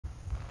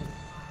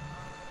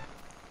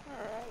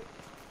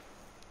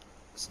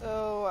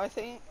So I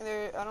think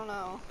I don't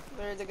know.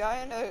 There's a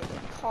guy in a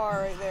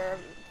car right there,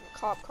 a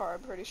cop car, I'm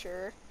pretty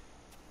sure.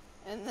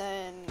 And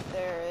then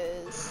there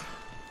is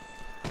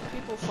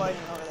people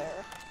fighting over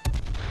there.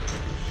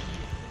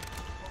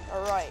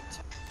 Alright,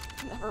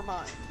 never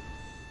mind.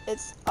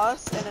 It's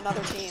us and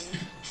another team,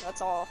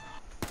 that's all.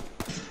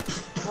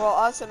 Well,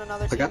 us and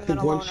another I team got and the then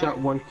a one loner. shot,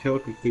 one kill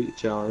complete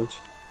challenge.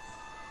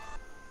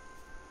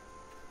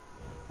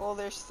 Well,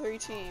 there's 3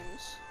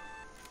 teams.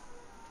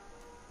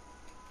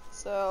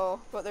 So,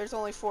 but there's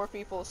only 4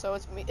 people, so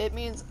it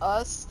means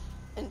us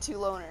and 2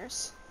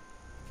 loners.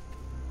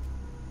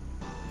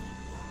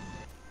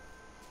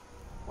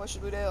 What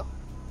should we do?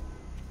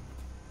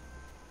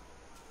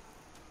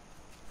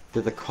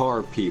 They're the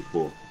car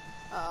people.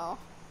 Oh.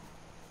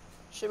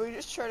 Should we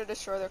just try to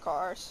destroy their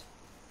cars?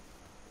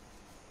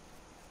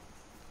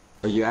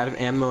 Are you out of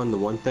ammo on the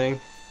one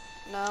thing?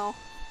 No.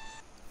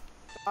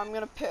 I'm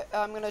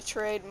gonna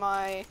trade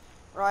my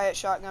riot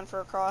shotgun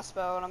for a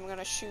crossbow, and I'm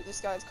gonna shoot this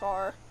guy's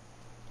car.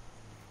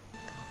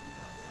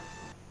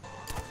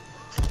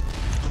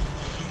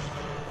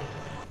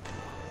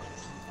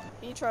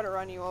 He tried to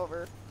run you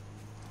over.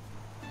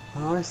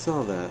 Oh, I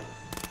saw that.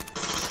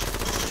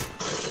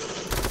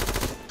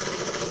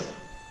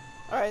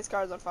 Alright, his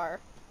car's on fire.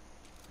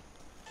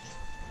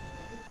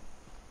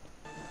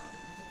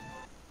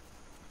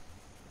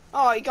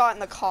 Oh, he got in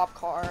the cop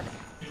car.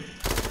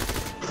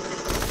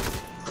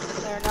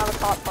 There, now the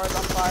cop car's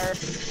on fire.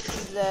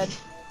 He's dead.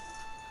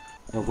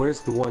 Now,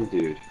 where's the one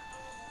dude?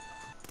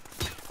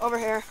 Over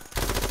here.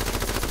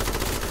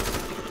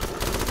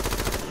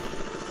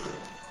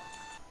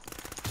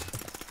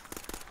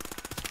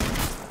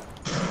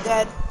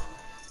 Dead.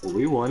 Well,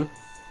 we won.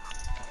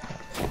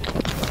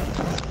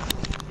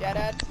 Yeah,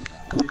 Dad.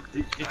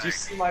 Did you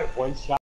see my one shot?